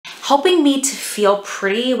helping me to feel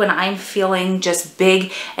pretty when I'm feeling just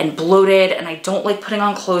big and bloated and I don't like putting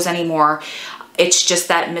on clothes anymore. It's just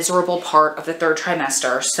that miserable part of the 3rd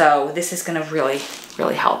trimester. So this is gonna really,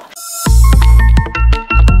 really help.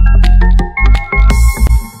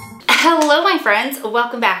 Hello, my friends,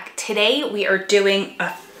 welcome back. Today we are doing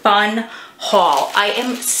a fun haul. I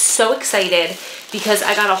am so excited because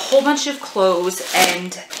I got a whole bunch of clothes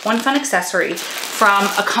and one fun accessory from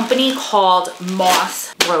a company called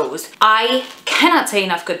Moss Rose. I cannot say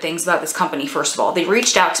enough good things about this company. First of all, they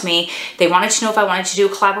reached out to me. They wanted to know if I wanted to do a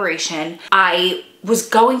collaboration. I was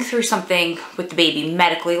going through something with the baby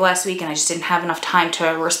medically last week and I just didn't have enough time to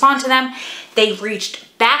respond to them. They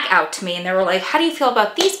reached back out to me and they were like, how do you feel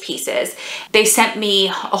about these pieces? They sent me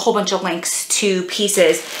a whole bunch of links to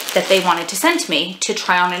pieces that they wanted to send to me to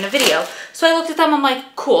try on in a video. So I looked at them, I'm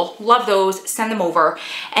like, cool, love those, send them over.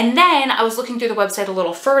 And then I was looking through the website a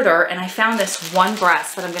little further and I found this one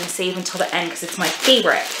dress that I'm gonna save until the end because it's my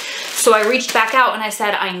favorite. So I reached back out and I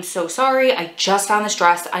said, I'm so sorry, I just found this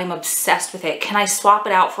dress, I'm obsessed with it. Can I swap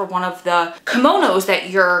it out for one of the kimonos that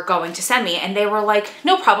you're going to send me? And they were like,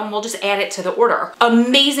 no problem, we'll just add it to the order.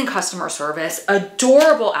 Amazing customer service,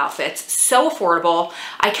 adorable outfits, so affordable.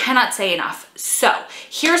 I cannot say enough. So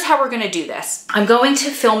here's how we're gonna do this. I'm going to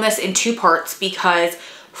film this in 2 parts because,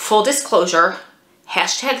 full disclosure,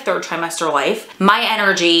 hashtag 3rd trimester life, my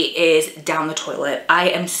energy is down the toilet. I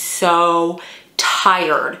am so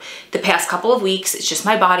tired the past couple of weeks. It's just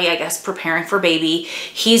my body, I guess, preparing for baby.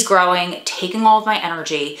 He's growing, taking all of my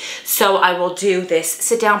energy. So I will do this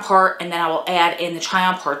sit down part and then I will add in the try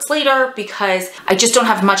on parts later because I just don't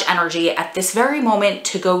have much energy at this very moment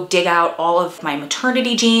to go dig out all of my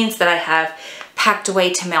maternity jeans that I have packed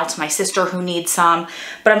away to mail to my sister who needs some.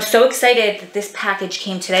 But I'm so excited that this package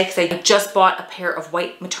came today because I just bought a pair of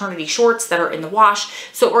white maternity shorts that are in the wash.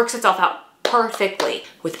 So it works itself out perfectly.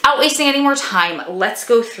 Without wasting any more time, let's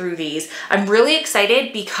go through these. I'm really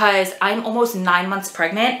excited because I'm almost 9 months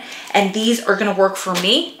pregnant and these are gonna work for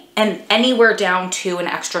me and anywhere down to an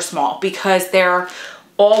extra small because they're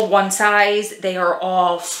all one size. They are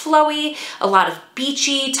all flowy, a lot of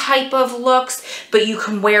beachy type of looks, but you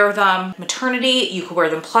can wear them maternity, you can wear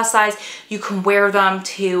them plus size, you can wear them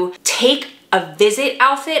to take a visit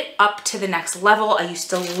outfit up to the next level. I used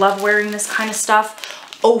to love wearing this kind of stuff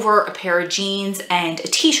over a pair of jeans and a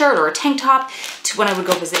t-shirt or a tank top to when I would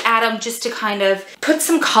go visit Adam, just to kind of put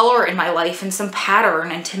some color in my life and some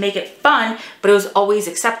pattern and to make it fun, but it was always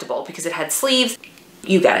acceptable because it had sleeves.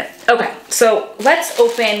 You get it. Okay, so let's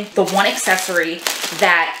open the one accessory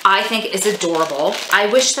that I think is adorable. I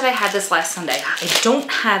wish that I had this last Sunday. I don't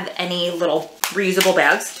have any little reusable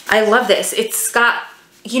bags. I love this. It's got,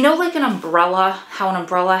 you know, like an umbrella, how an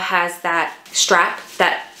umbrella has that strap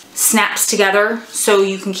that snaps together so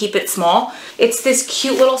you can keep it small. It's this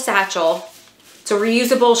cute little satchel. It's a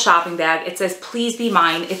reusable shopping bag. It says, please be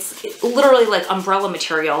mine. It's literally like umbrella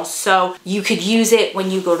material. So you could use it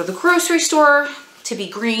when you go to the grocery store to be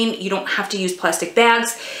green. You don't have to use plastic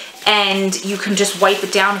bags and you can just wipe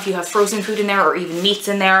it down if you have frozen food in there or even meats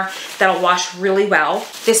in there. That'll wash really well.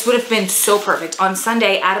 This would have been so perfect. On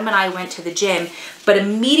Sunday, Adam and I went to the gym, but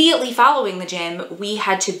immediately following the gym, we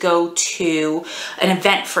had to go to an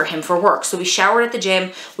event for him for work. So we showered at the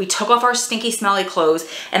gym, we took off our stinky, smelly clothes,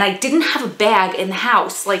 and I didn't have a bag in the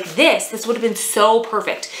house like this. This would have been so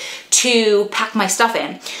perfect to pack my stuff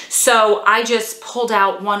in. So I just pulled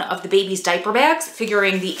out one of the baby's diaper bags,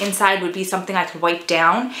 figuring the inside would be something I could wipe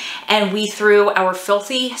down. And we threw our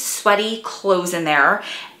filthy, sweaty clothes in there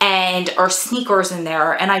and our sneakers in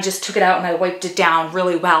there. And I just took it out and I wiped it down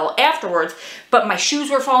really well afterwards. But my shoes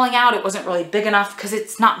were falling out. It wasn't really big enough because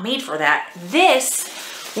it's not made for that. This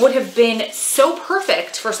would have been so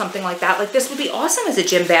perfect for something like that. Like this would be awesome as a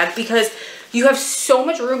gym bag because you have so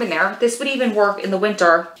much room in there. This would even work in the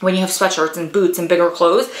winter when you have sweatshirts and boots and bigger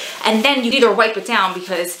clothes. And then you either wipe it down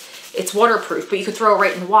because it's waterproof, but you could throw it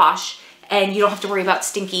right in the wash and you don't have to worry about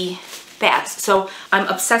stinky bags. So I'm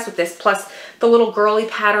obsessed with this. Plus the little girly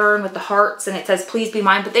pattern with the hearts and it says, please be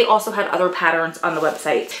mine, but they also had other patterns on the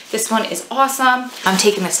website. This one is awesome. I'm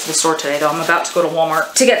taking this to the store today though. I'm about to go to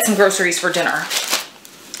Walmart to get some groceries for dinner.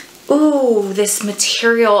 Ooh, this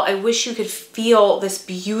material. I wish you could feel this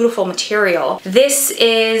beautiful material. This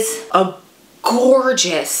is a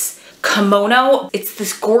gorgeous kimono. It's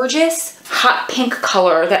this gorgeous hot pink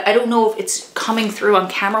color that I don't know if it's coming through on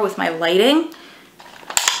camera with my lighting.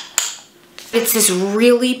 It's this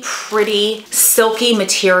really pretty silky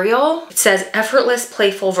material. It says effortless,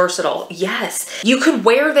 playful, versatile. Yes, you could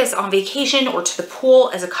wear this on vacation or to the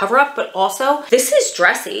pool as a cover up, but also this is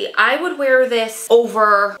dressy. I would wear this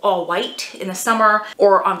over all white in the summer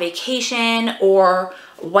or on vacation or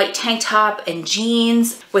white tank top and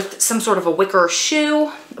jeans with some sort of a wicker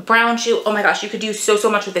shoe, a brown shoe. Oh my gosh, you could do so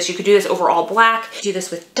much with this. You could do this over all black, do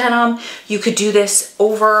this with denim. You could do this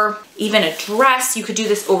over even a dress. You could do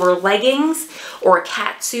this over leggings or a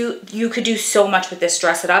cat suit. You could do so much with this,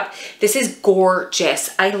 dress it up. This is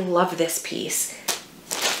gorgeous. I love this piece.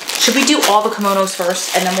 Should we do all the kimonos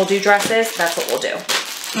first and then we'll do dresses? That's what we'll do.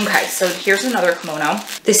 Okay, so here's another kimono.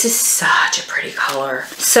 This is such a pretty color.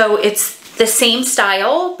 So it's the same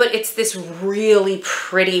style, but it's this really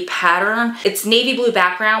pretty pattern. It's navy blue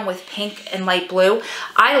background with pink and light blue.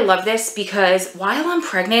 I love this because while I'm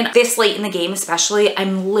pregnant, this late in the game especially,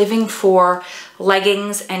 I'm living for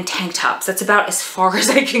leggings and tank tops. That's about as far as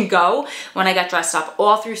I can go when I get dressed up,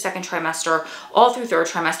 all through second trimester, all through third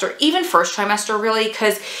trimester, even first trimester really,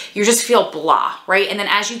 because you just feel blah, right? And then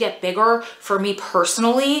as you get bigger, for me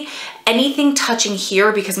personally, anything touching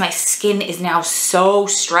here, because my skin is now so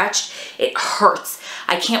stretched, it hurts.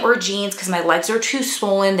 I can't wear jeans because my legs are too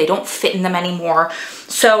swollen. They don't fit in them anymore.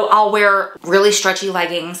 So I'll wear really stretchy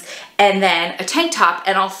leggings and then a tank top,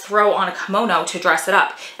 and I'll throw on a kimono to dress it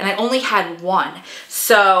up. And I only had one.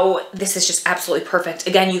 So this is just absolutely perfect.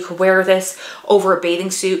 Again, you could wear this over a bathing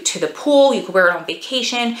suit to the pool. You could wear it on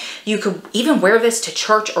vacation. You could even wear this to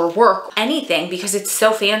church or work, anything, because it's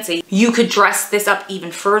so fancy. You could dress this up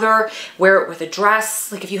even further, wear it with a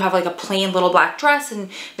dress. Like if you have like a plain little black dress and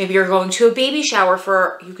maybe you're going to a baby shower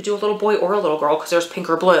for, you could do a little boy or a little girl because there's pink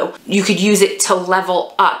or blue. You could use it to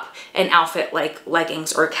level up an outfit like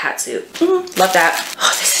leggings or a cat suit. Love that.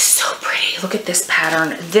 Oh, this is so pretty. Look at this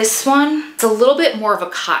pattern. This one, it's a little bit more of a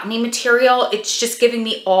cottony material. It's just giving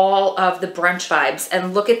me all of the brunch vibes.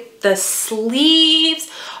 And look at the sleeves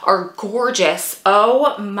are gorgeous.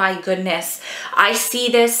 Oh my goodness. I see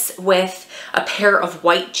this with a pair of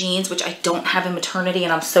white jeans, which I don't have in maternity,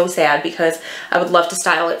 and I'm so sad because I would love to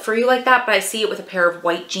style it for you like that, but I see it with a pair of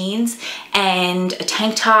white jeans and a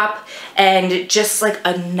tank top and just like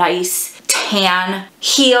a nice tan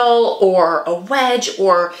heel or a wedge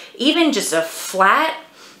or even just a flat,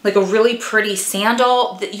 like a really pretty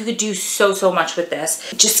sandal. That you could do so much with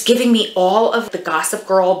this. Just giving me all of the Gossip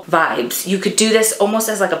Girl vibes. You could do this almost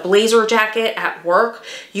as like a blazer jacket at work.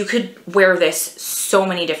 You could wear this so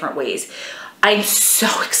many different ways. I'm so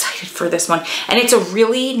excited for this one. And it's a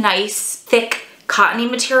really nice, thick, cottony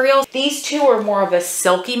material. These two are more of a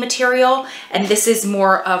silky material, and this is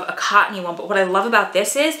more of a cottony one. But what I love about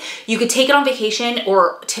this is you could take it on vacation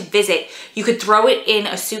or to visit. You could throw it in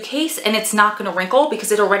a suitcase and it's not gonna wrinkle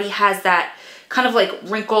because it already has that kind of like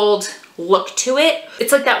wrinkled look to it.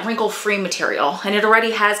 It's like that wrinkle-free material, and it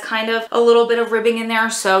already has kind of a little bit of ribbing in there,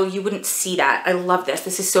 so you wouldn't see that. I love this.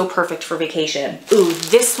 This is so perfect for vacation. Ooh,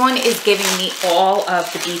 this one is giving me all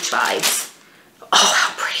of the beach vibes. Oh,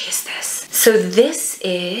 how pretty is this? So this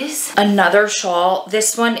is another shawl.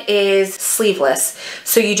 This one is sleeveless.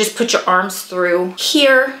 So you just put your arms through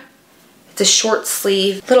here. It's a short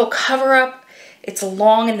sleeve, little cover up. It's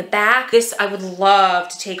long in the back. This I would love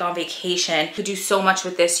to take on vacation. You could do so much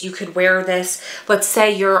with this. You could wear this, let's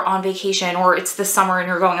say you're on vacation or it's the summer and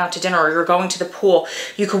you're going out to dinner or you're going to the pool.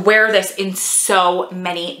 You could wear this in so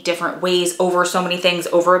many different ways, over so many things,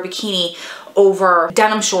 over a bikini, over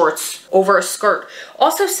denim shorts, over a skirt.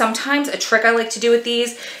 Also, sometimes a trick I like to do with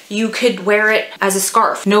these, you could wear it as a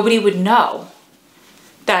scarf. Nobody would know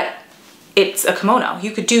that it's a kimono.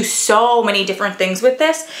 You could do so many different things with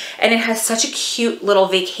this, and it has such a cute little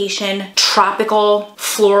vacation tropical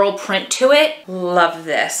floral print to it. Love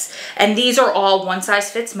this. And these are all one size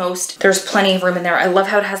fits most. There's plenty of room in there. I love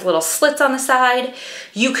how it has little slits on the side.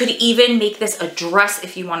 You could even make this a dress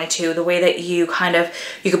if you wanted to, the way that you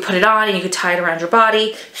you could put it on and you could tie it around your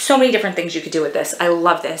body. So many different things you could do with this. I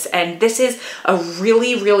love this. And this is a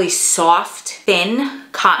really soft, thin,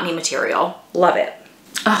 cottony material. Love it.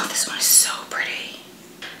 Oh, this one is so pretty.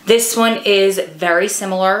 This one is very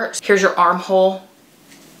similar. Here's your armhole.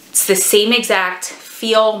 It's the same exact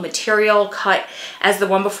feel, material, cut as the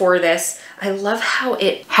one before this. I love how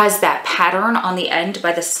it has that pattern on the end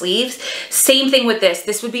by the sleeves. Same thing with this.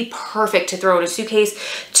 This would be perfect to throw in a suitcase,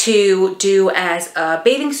 to do as a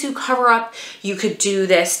bathing suit cover up. You could do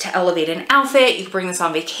this to elevate an outfit. You could bring this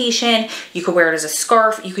on vacation. You could wear it as a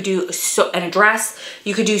scarf. You could do and a dress.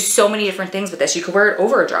 You could do so many different things with this. You could wear it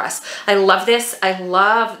over a dress. I love this. I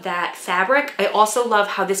love that fabric. I also love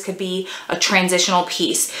how this could be a transitional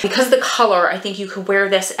piece. Because of the color, I think you could wear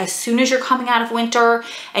this as soon as you're coming out of winter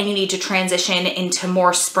and you need to transition transition into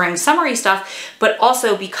more spring summery stuff, but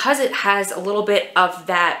also because it has a little bit of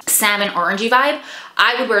that salmon orangey vibe,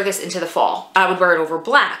 I would wear this into the fall. I would wear it over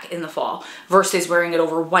black in the fall versus wearing it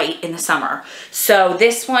over white in the summer. So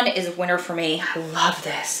this one is a winner for me. I love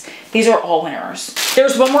this. These are all winners.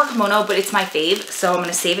 There's one more kimono, but it's my fave, so I'm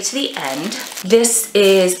gonna save it to the end. This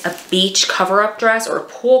is a beach cover-up dress or a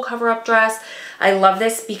pool cover-up dress. I love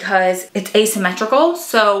this because it's asymmetrical.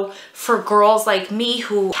 So for girls like me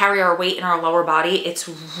who carry our weight in our lower body, it's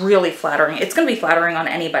really flattering. It's gonna be flattering on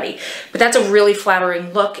anybody, but that's a really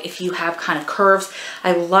flattering look if you have kind of curves.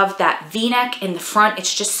 I love that V-neck in the front.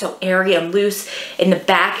 It's just so airy and loose. In the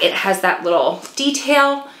back, it has that little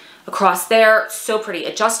detail across there. So pretty.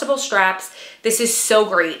 Adjustable straps. This is so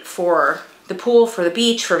great for the pool, for the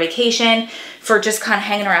beach, for vacation, for just kind of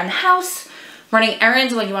hanging around the house, running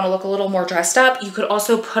errands when you want to look a little more dressed up. You could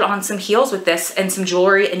also put on some heels with this and some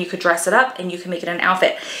jewelry and you could dress it up and you can make it an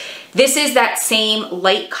outfit. This is that same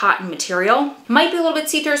light cotton material. Might be a little bit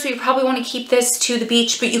see-through, so you probably want to keep this to the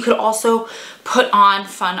beach, but you could also put on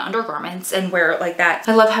fun undergarments and wear it like that.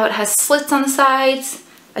 I love how it has slits on the sides.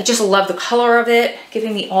 I just love the color of it,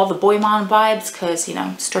 giving me all the Babymoon vibes because, you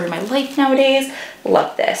know, story of my life nowadays.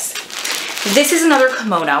 Love this. This is another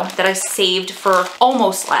kimono that I saved for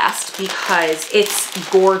almost last because it's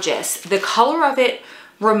gorgeous. The color of it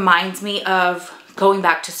reminds me of going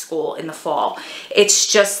back to school in the fall. It's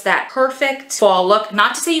just that perfect fall look.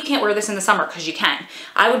 Not to say you can't wear this in the summer, because you can.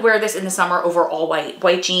 I would wear this in the summer over all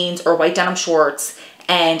white jeans or white denim shorts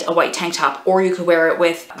and a white tank top, or you could wear it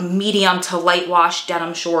with medium to light wash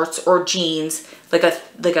denim shorts or jeans, like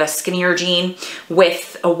a skinnier jean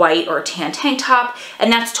with a white or a tan tank top,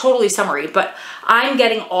 and that's totally summery. But I'm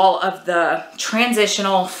getting all of the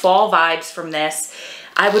transitional fall vibes from this.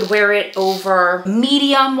 I would wear it over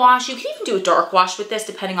medium wash. You can even do a dark wash with this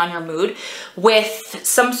depending on your mood, with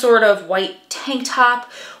some sort of white tank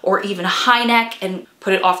top or even a high neck, and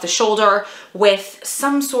put it off the shoulder with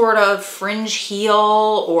some sort of fringe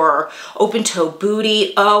heel or open toe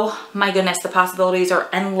booty. Oh my goodness, the possibilities are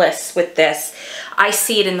endless with this. I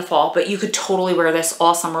see it in the fall, but you could totally wear this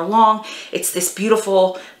all summer long. It's this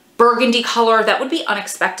beautiful burgundy color that would be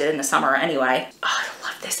unexpected in the summer anyway. Oh, I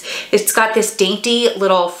love this. It's got this dainty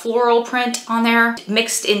little floral print on there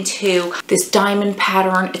mixed into this diamond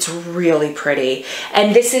pattern. It's really pretty.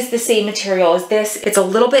 And this is the same material as this. It's a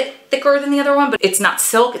little bit thicker than the other one, but it's not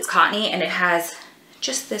silk, it's cottony, and it has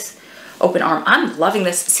just this open arm. I'm loving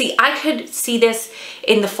this. See, I could see this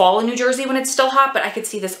in the fall in New Jersey when it's still hot, but I could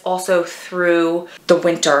see this also through the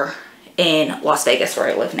winter in Las Vegas where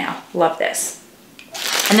I live now. Love this.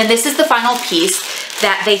 And then this is the final piece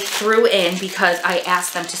that they threw in because I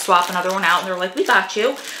asked them to swap another one out and they're like, we got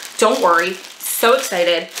you. Don't worry. So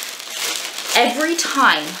excited. Every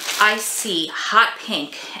time I see hot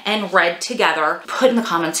pink and red together, put in the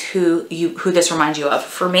comments who this reminds you of.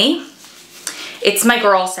 For me, it's my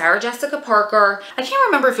girl, Sarah Jessica Parker. I can't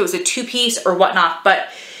remember if it was a two-piece or whatnot, but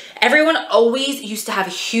everyone always used to have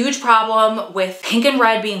a huge problem with pink and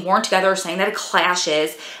red being worn together, saying that it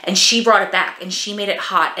clashes, and she brought it back and she made it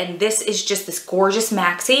hot. And this is just this gorgeous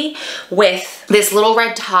maxi with this little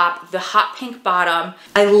red top, the hot pink bottom.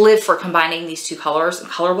 I live for combining these two colors and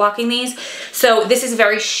color blocking these. So this is a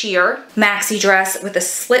very sheer maxi dress with a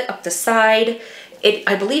slit up the side. It,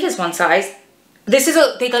 I believe, is one size. This is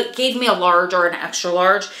they gave me a large or an extra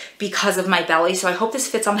large because of my belly, so I hope this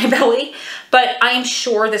fits on my belly, but I am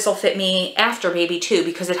sure this will fit me after baby too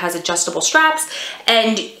because it has adjustable straps,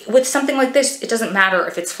 and with something like this, it doesn't matter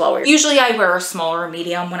if it's flowy. Usually I wear a small or a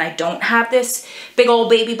medium when I don't have this big old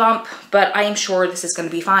baby bump, but I am sure this is going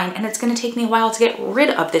to be fine, and it's going to take me a while to get rid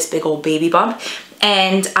of this big old baby bump,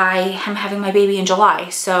 and I am having my baby in July,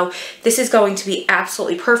 so this is going to be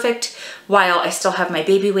absolutely perfect while I still have my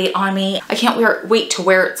baby weight on me. I can't wait to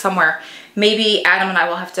wear it somewhere. Maybe Adam and I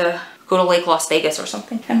will have to go to Lake Las Vegas or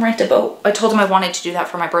something and rent a boat. I told him I wanted to do that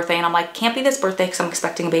for my birthday, and I'm like, can't be this birthday because I'm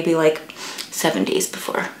expecting a baby like 7 days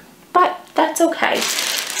before, but that's okay.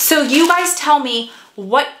 So you guys tell me,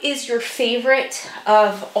 what is your favorite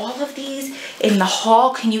of all of these in the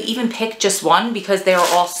haul? Can you even pick just one because they are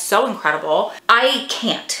all so incredible? I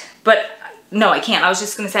can't, but no, I can't. I was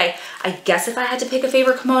just gonna say, I guess if I had to pick a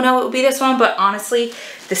favorite kimono, it would be this one, but honestly,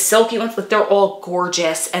 the silky ones, like, they're all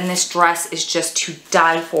gorgeous, and this dress is just to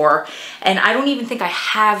die for. And I don't even think I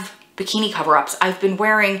have bikini cover-ups. I've been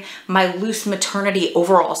wearing my loose maternity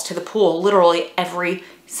overalls to the pool literally every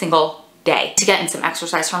single day to get in some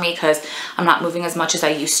exercise for me because I'm not moving as much as I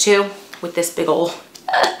used to with this big old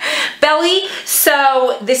belly belly.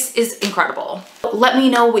 So this is incredible. Let me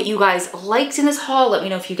know what you guys liked in this haul. Let me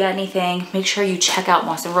know if you get anything. Make sure you check out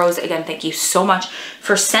Moss and Rose. Again, thank you so much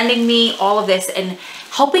for sending me all of this and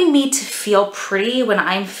helping me to feel pretty when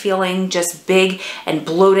I'm feeling just big and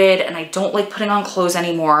bloated and I don't like putting on clothes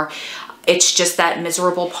anymore. It's just that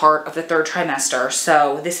miserable part of the 3rd trimester.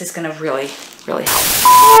 So this is gonna really, really help.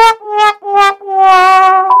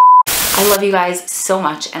 I love you guys so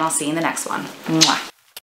much and I'll see you in the next one. Mwah.